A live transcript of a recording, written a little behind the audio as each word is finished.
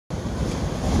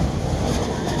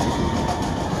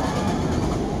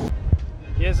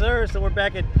Yes, sir. So we're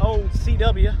back at old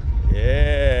CW.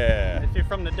 Yeah. If you're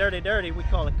from the dirty, we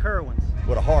call it Carowinds.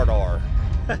 What a hard R.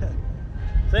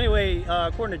 So anyway,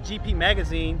 according to GP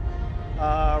Magazine,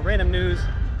 random news,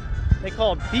 they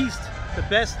called Beast the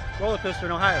best roller coaster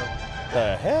in Ohio.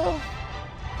 The hell?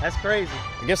 That's crazy.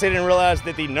 I guess they didn't realize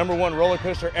that the #1 roller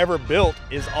coaster ever built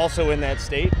is also in that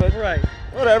state, but Right.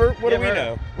 whatever. What do we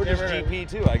know? We're just Never GP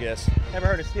too, I guess. Never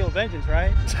heard of Steel Vengeance,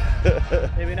 right?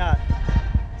 Maybe not.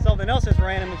 Something else that's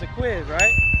random is a quiz,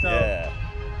 right? So Yeah.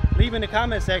 leave in the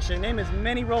comment section, name as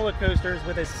many roller coasters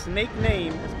with a snake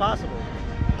name as possible.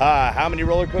 How many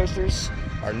roller coasters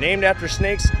are named after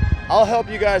snakes? I'll help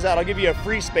you guys out. I'll give you a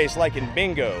free space like in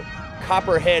bingo.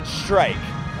 Copperhead Strike.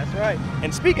 That's right.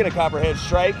 And speaking of Copperhead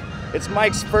Strike, it's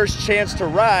Mike's first chance to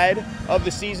ride of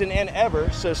the season and ever,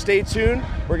 so stay tuned.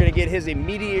 We're gonna get his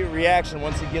immediate reaction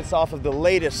once he gets off of the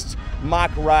latest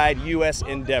mock ride US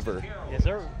endeavor. Yes,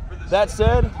 sir. That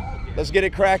said, let's get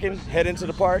it cracking, head into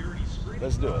the park.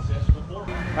 Let's do it. All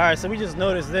right, so we just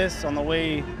noticed this on the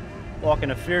way walking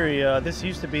to Fury. This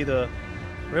used to be the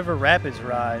River Rapids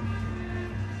ride.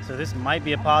 So this might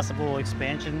be a possible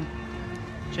expansion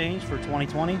change for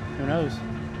 2020. Who knows?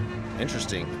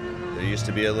 Interesting. There used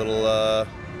to be a little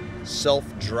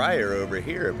self-dryer over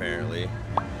here, apparently.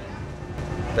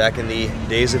 Back in the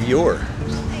days of yore.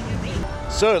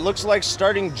 So it looks like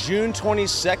starting June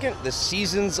 22nd, the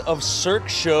Seasons of Cirque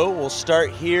show will start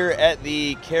here at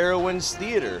the Carowinds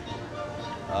Theater.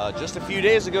 Just a few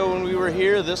days ago when we were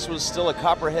here, this was still a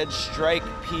Copperhead Strike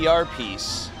PR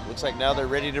piece. Looks like now they're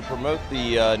ready to promote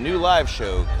the new live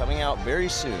show coming out very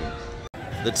soon.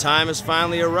 The time has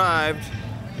finally arrived.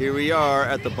 Here we are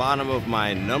at the bottom of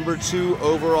my #2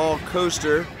 overall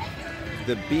coaster,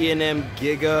 the B&M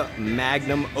Giga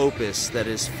Magnum Opus, that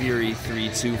is Fury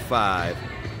 325.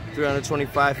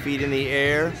 325 feet in the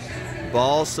air,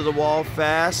 balls to the wall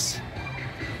fast,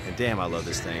 and damn, I love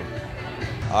this thing.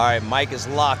 All right, Mike is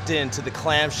locked into the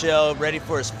clamshell, ready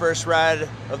for his first ride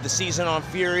of the season on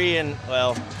Fury, and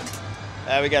well,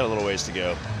 we got a little ways to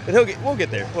go. But we'll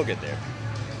get there, we'll get there.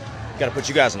 Gotta put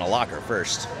you guys in a locker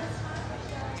first.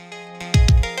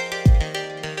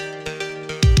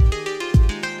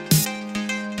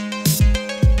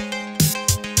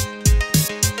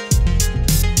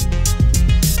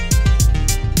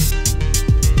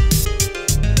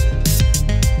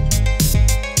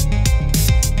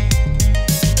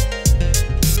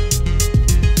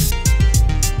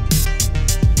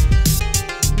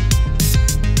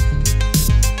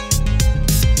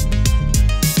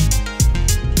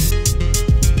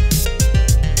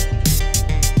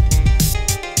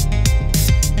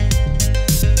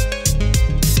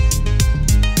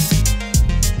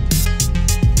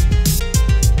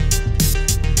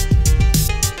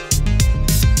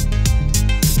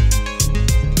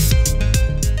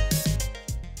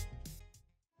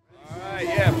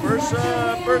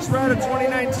 First ride of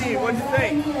 2019, what'd you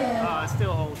think? It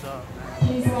still holds up,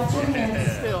 man. It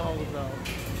still holds up.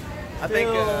 I think,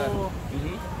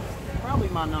 probably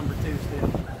my #2 still.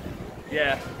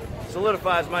 Yeah,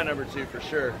 solidifies my #2 for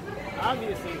sure.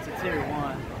 Obviously, it's a tier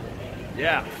 1.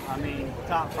 Yeah. I mean,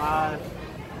 top 5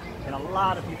 in a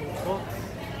lot of people's books.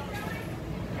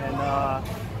 And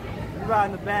you ride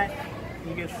in the back,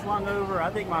 you get slung over. I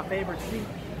think my favorite seat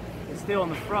is still in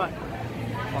the front,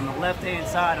 on the left-hand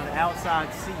side of the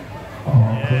outside seat.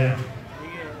 Yeah.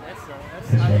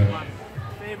 That's I think my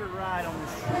favorite ride on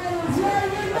this.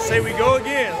 I say we go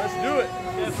again. Let's do it.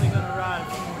 Definitely gonna ride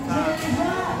a few more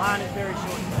times. Mine is very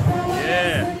short.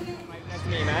 Yeah. Nice to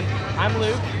meet you, man. I'm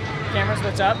Luke. Cameras,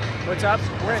 what's up? What's up?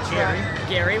 We're at Gary.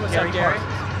 Gary, what's up, Gary?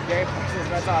 Gary,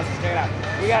 that's awesome. Check it out.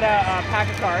 We got a pack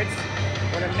of cards.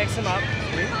 We're gonna mix them up.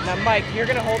 Now, Mike, you're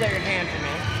gonna hold out your hand for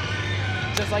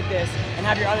me, just like this, and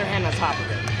have your other hand on top of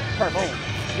it. Perfect.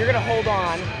 You're gonna hold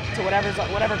on to whatever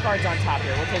card's on top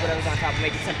here. We'll take whatever's on top and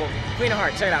make it simple. Queen of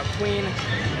Hearts, check it out. Queen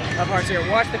of Hearts here.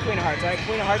 Watch the Queen of Hearts, right?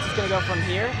 Queen of Hearts is gonna go from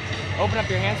here. Open up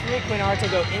your hands for me. Queen of Hearts will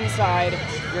go inside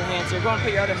your hand. So you're going to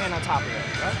put your other hand on top of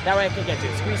it. That way I can get to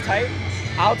it. Squeeze tight.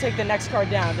 I'll take the next card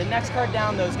down. The next card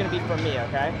down, though, is going to be from me,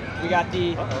 okay? We got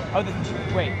the...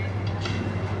 wait.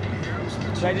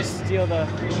 Did I just steal the...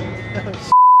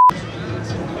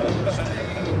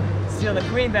 steal the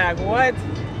queen bag? What?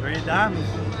 3 diamonds.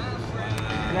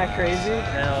 Isn't that crazy?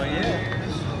 Hell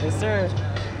yeah. Yes, sir.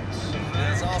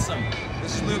 That's awesome.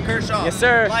 This is Luke Kirchhoff. Yes,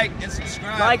 sir. Like and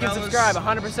subscribe. Like and subscribe,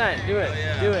 100%. Do it.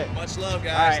 Yeah. Do it. Much love,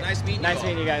 guys. All right. Nice meeting you. Nice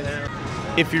meeting you guys.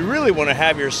 If you really want to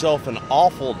have yourself an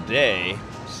awful day,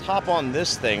 just hop on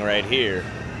this thing right here.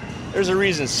 There's a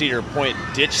reason Cedar Point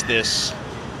ditched this.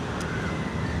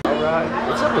 All right.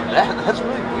 What's up with that? That's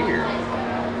really weird.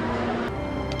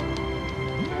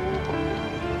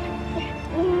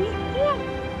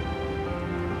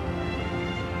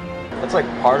 that's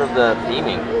like part of the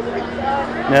theming.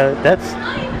 No, I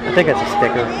think that's a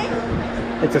sticker.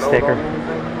 It's a sticker.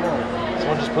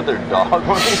 Someone just put their dog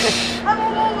on it.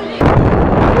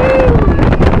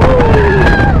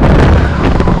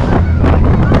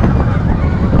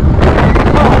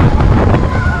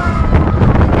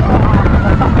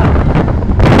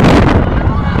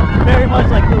 Very much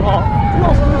like Blue Hawk.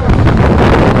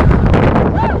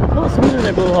 A little smoother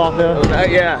than Blue Hawk though.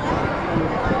 Yeah.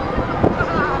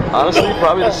 Honestly,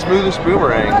 probably the smoothest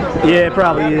boomerang. Yeah, it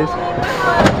probably is.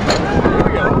 Here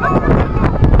we go.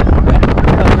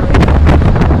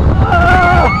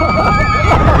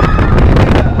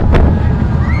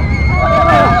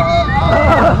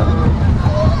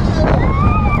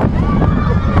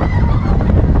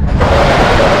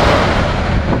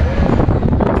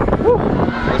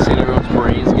 Let's see everyone's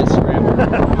brains get scrambled.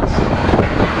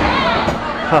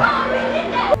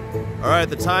 Alright,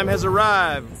 the time has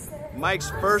arrived.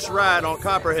 Mike's first ride on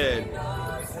Copperhead.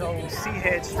 That old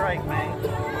Seahead strike,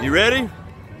 man. You ready?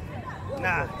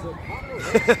 Nah.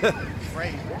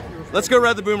 Let's go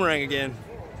ride the boomerang again.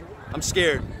 I'm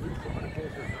scared.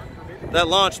 That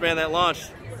launch, man, that launch.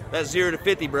 That 0 to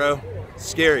 50, bro.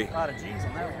 Scary. A lot of G's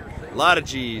on that one. A lot of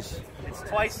G's. It's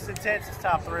twice as intense as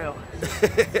Top Thrill.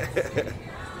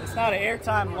 It's not an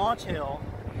airtime launch hill.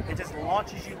 It just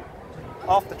launches you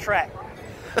off the track.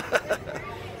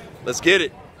 Let's get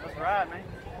it. Let's ride, man.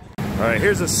 All right,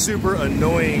 here's a super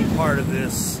annoying part of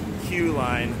this queue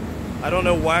line. I don't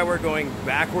know why we're going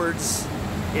backwards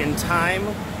in time,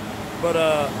 but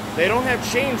they don't have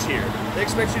chains here. They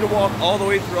expect you to walk all the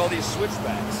way through all these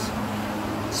switchbacks.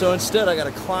 So instead, I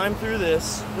gotta climb through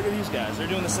this. Look at these guys, they're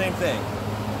doing the same thing.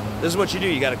 This is what you do,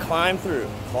 you gotta climb through,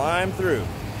 climb through.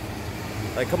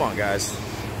 Like, come on, guys.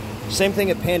 Same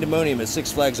thing at Pandemonium at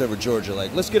Six Flags Over Georgia.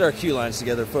 Like, let's get our queue lines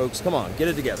together, folks. Come on, get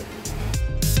it together.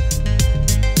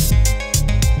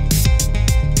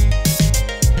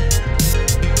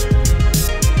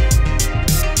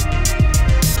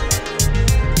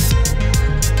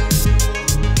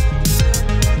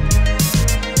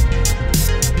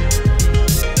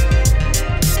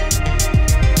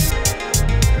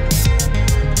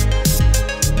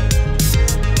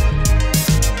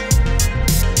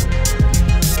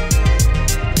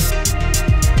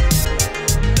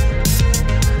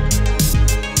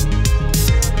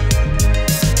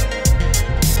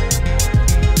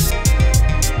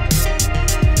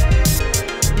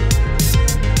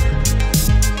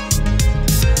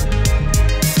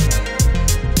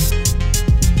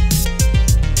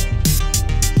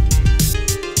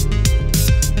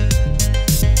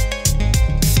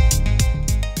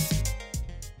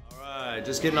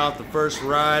 Just getting off the first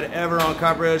ride ever on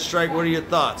Copperhead Strike. What are your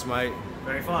thoughts, Mike?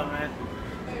 Very fun, man.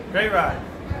 Great ride.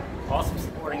 Awesome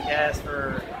supporting cast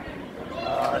for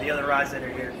the other rides that are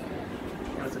here.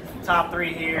 It was a top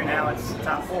 3 here, now it's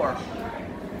top 4.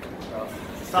 So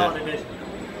it's a solid division.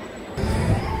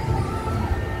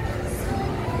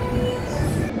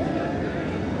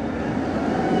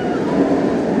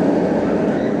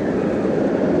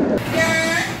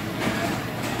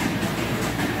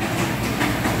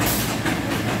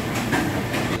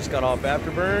 Got off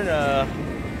afterburn,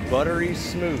 buttery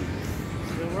smooth.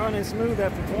 It's been running smooth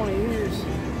after 20 years.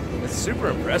 It's super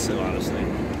impressive, honestly.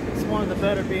 It's one of the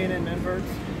better B&M inverts.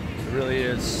 It really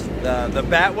is. The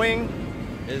Batwing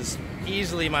is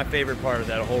easily my favorite part of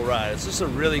that whole ride. It's just a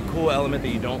really cool element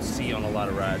that you don't see on a lot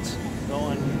of rides.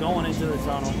 Going into the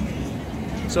tunnel.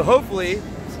 So hopefully,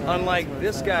 unlike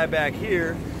this guy back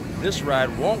here, this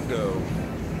ride won't go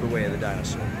the way of the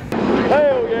dinosaur.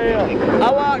 Hell yeah! I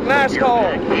like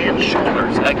NASCAR! And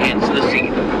shoulders against the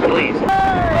seat, please.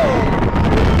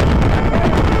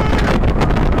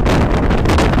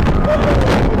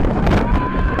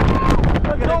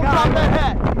 Don't drop that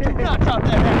hat! Do not drop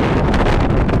that hat!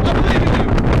 I believe in you!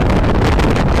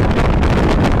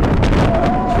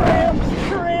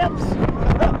 Tramps!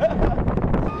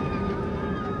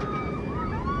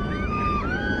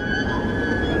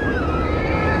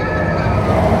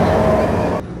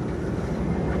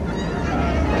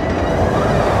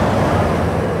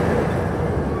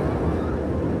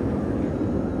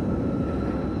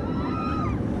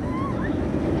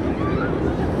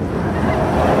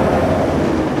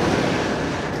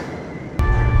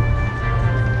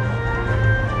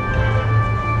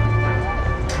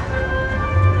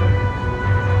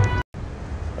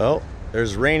 Well,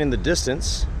 there's rain in the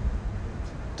distance.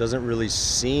 Doesn't really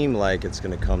seem like it's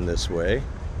gonna come this way.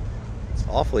 It's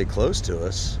awfully close to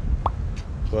us.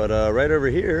 But right over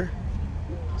here,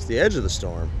 it's the edge of the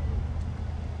storm.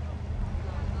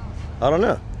 I don't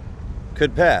know.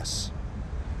 Could pass.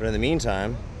 But in the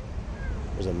meantime,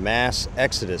 There's a mass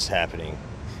exodus happening.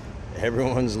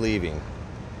 Everyone's leaving.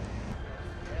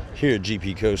 Here at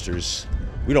GP Coasters,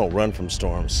 we don't run from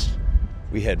storms.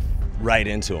 We head right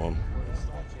into them.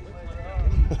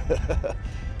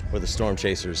 We're the storm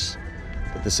chasers,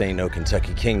 but this ain't no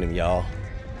Kentucky Kingdom, y'all.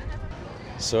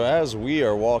 So as we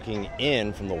are walking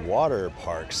in from the water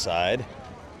park side,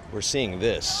 we're seeing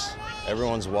this.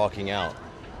 Everyone's walking out.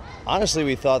 Honestly,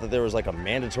 we thought that there was like a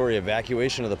mandatory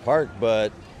evacuation of the park,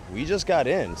 but we just got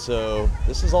in, so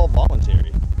this is all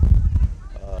voluntary.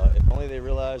 If only they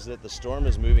realized that the storm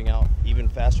is moving out even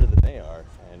faster than they are,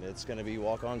 and it's gonna be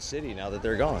walk-on city now that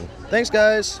they're gone. Thanks,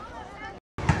 guys.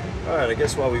 All right, I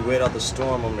guess while we wait out the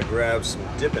storm, I'm gonna grab some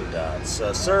Dippin' Dots.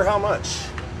 Sir, how much?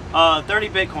 30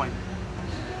 Bitcoin.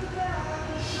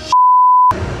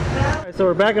 Alright, so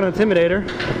we're back on Intimidator.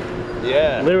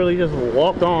 Yeah. Literally just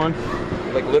walked on.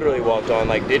 Like literally walked on,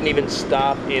 like didn't even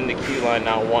stop in the queue line,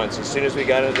 not once. As soon as we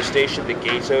got into the station, the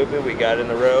gates opened, we got in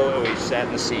the row, and we sat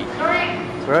in the seat.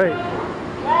 That's right.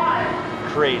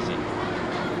 Crazy.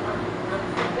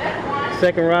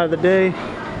 Second ride of the day.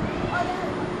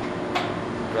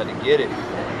 Got to get it.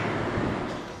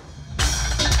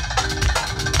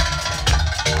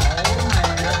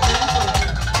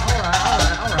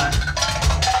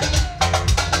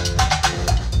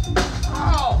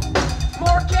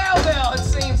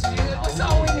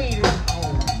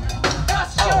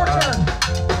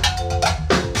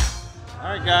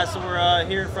 So we're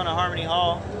here in front of Harmony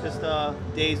Hall. Just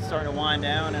day's starting to wind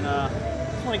down, and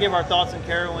just want to give our thoughts on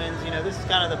Carowinds. You know, this is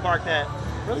kind of the park that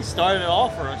really started it all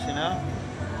for us. You know.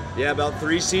 Yeah, about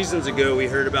 3 seasons ago, we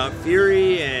heard about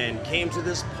Fury and came to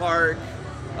this park,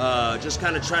 just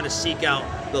kind of trying to seek out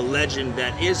the legend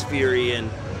that is Fury. And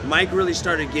Mike really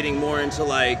started getting more into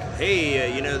like,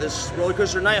 hey, you know, this roller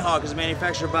coaster Nighthawk is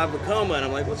manufactured by Vekoma, and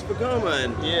I'm like, what's Vekoma?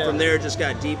 And from there, it just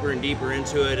got deeper and deeper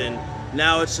into it, and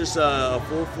now it's just a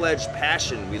full-fledged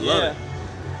passion. We love it.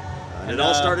 And it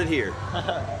all started here.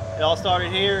 It all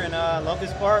started here, and I love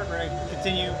this park. We're going to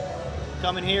continue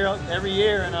coming here every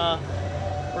year, and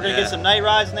we're going to get some night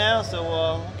rides now, so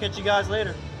we'll catch you guys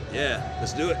later. Yeah,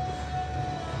 let's do it.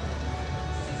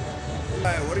 All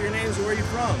right, what are your names and where are you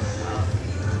from?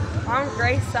 I'm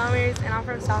Grace Summers, and I'm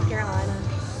from South Carolina.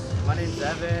 My name's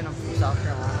Evan. I'm from South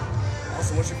Carolina.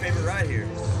 Awesome. What's your favorite ride here?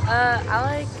 I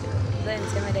like the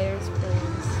Intimidators,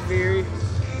 please. Fury.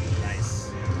 Nice.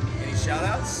 Any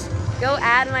shout-outs? Go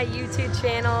add my YouTube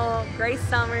channel, Grace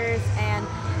Summers, and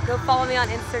go follow me on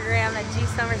Instagram at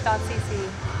gsummers.cc.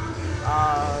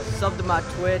 Sub to my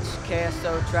Twitch,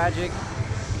 KSO Tragic.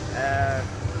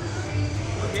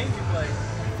 What games you play?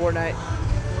 Fortnite.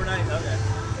 Fortnite, okay.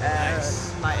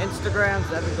 Nice. My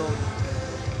Instagram's Evan Gold.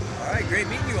 All right, great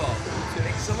meeting you all.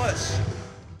 Thank you so much.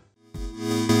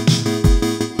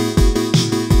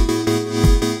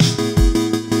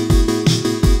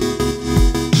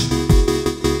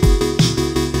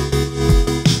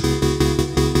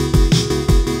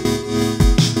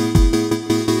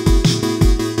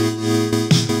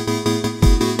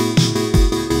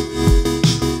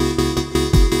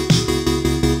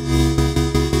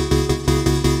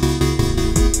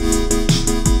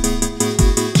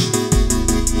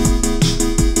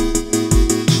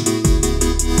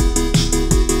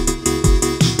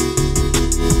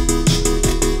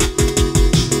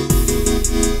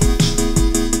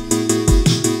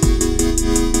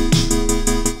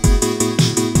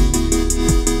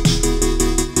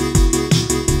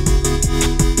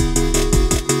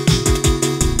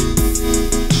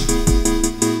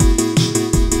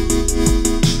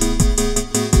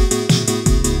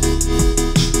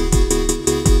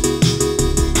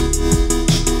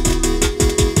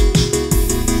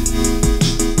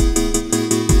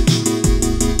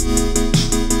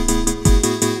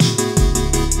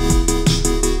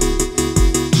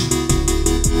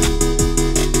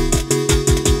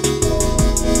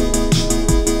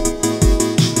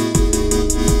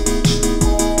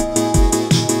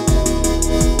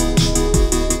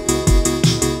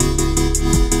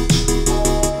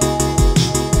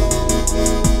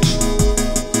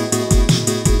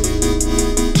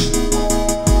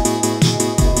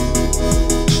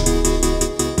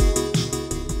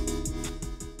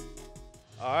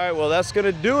 That's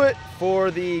gonna do it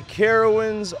for the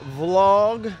Carowinds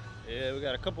vlog. Yeah, we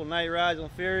got a couple night rides on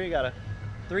Fury, got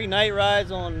 3 night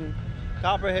rides on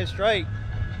Copperhead Strike,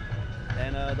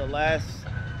 and the last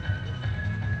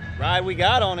ride we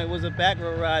got on it was a back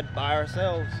row ride by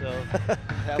ourselves. So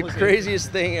that was the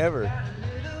craziest thing ever.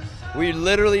 We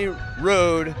literally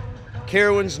rode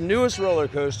Carowinds' newest roller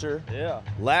coaster. Yeah.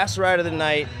 Last ride of the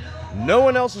night. No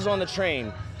one else was on the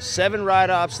train. 7 ride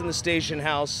ops in the station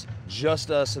house.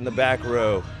 just us in the back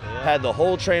row. Had the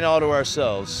whole train all to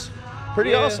ourselves.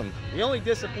 Pretty awesome. The only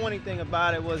disappointing thing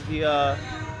about it was the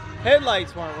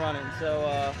headlights weren't running,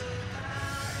 so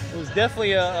it was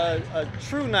definitely a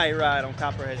true night ride on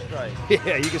Copperhead Strike.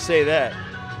 Yeah, you can say that.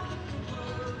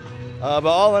 But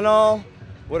all in all,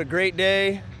 what a great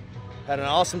day. Had an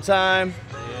awesome time.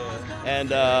 Yeah.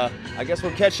 And I guess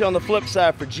we'll catch you on the flip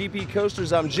side. For GP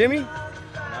Coasters, I'm Jimmy. And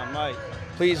I'm Mike.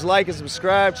 Please like and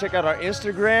subscribe. Check out our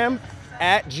Instagram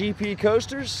 @GP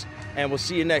Coasters. And we'll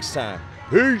see you next time.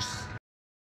 Peace.